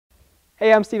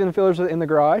Hey, I'm Stephen Fillers with In the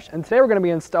Garage, and today we're going to be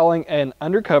installing an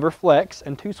UnderCover Flex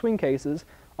and 2 swing cases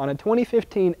on a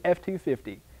 2015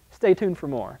 F250. Stay tuned for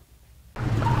more.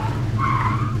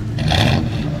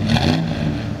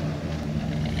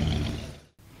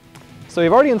 So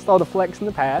we've already installed a Flex in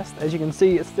the past. As you can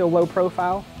see, it's still low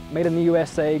profile, made in the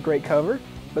USA, great cover.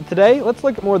 But today, let's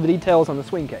look at more of the details on the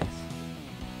swing case.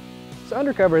 So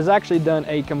UnderCover has actually done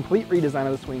a complete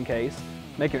redesign of the swing case,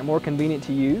 making it more convenient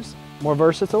to use, more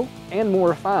versatile, and more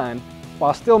refined,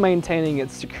 while still maintaining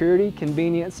its security,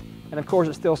 convenience, and of course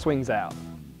it still swings out.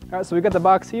 All right, so we've got the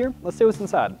box here. Let's see what's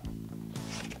inside.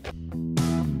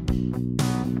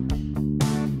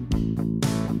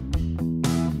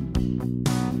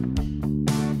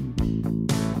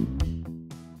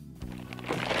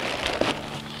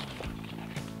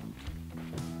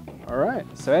 All right,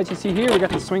 so as you see here, we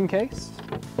got the swing case.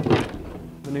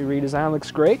 The new redesign looks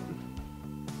great.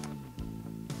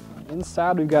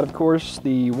 Inside we've got, of course,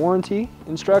 the warranty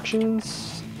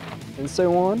instructions and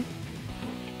so on.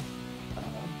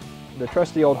 The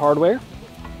trusty old hardware,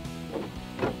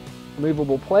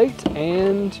 removable plate,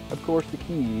 and of course the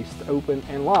keys to open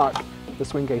and lock the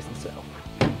swing case itself,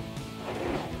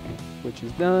 which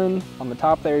is done on the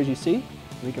top there as you see.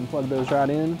 We can plug those right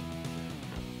in,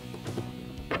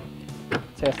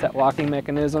 test that locking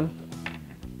mechanism.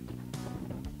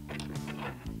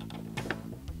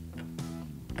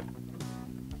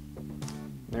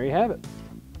 There you have it.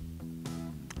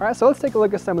 All right, so let's take a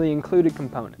look at some of the included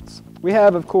components. We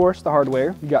have, of course, the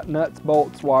hardware. You've got nuts,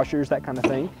 bolts, washers, that kind of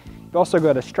thing. You've also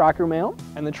got a striker mount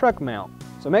and the truck mount.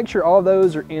 So make sure all of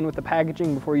those are in with the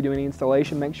packaging before you do any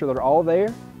installation. Make sure they're all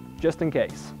there, just in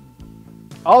case.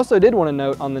 I also did want to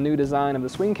note on the new design of the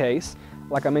swing case,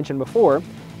 like I mentioned before,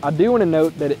 I do want to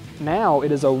note that now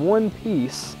it is a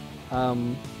one-piece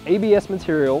ABS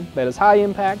material that is high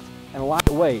impact and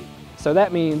lightweight. So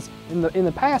that means in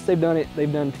the past they've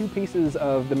done 2 pieces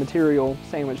of the material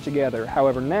sandwiched together.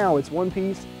 However, now it's one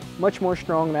piece, much more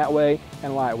strong that way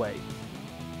and lightweight.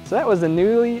 So that was the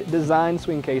newly designed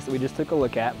swing case that we just took a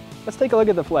look at. Let's take a look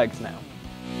at the Flex now.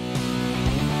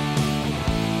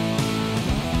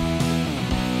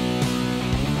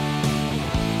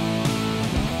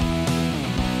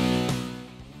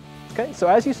 Okay, so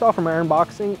as you saw from our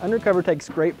unboxing, UnderCover takes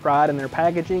great pride in their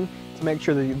packaging to make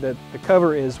sure that the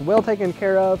cover is well taken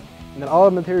care of and that all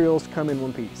the materials come in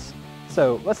one piece.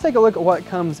 So let's take a look at what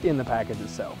comes in the package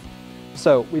itself.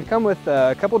 So we've come with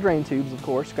a couple drain tubes, of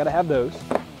course, got to have those,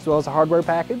 as well as a hardware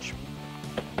package.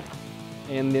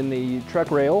 And then the truck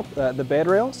rail, the bed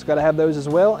rails, got to have those as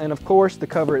well, and of course the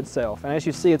cover itself. And as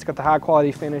you see, it's got the high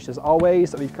quality finish as always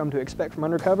that we've come to expect from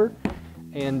UnderCover.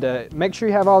 And make sure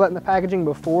you have all that in the packaging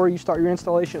before you start your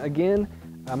installation. Again,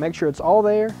 make sure it's all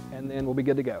there, and then we'll be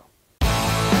good to go.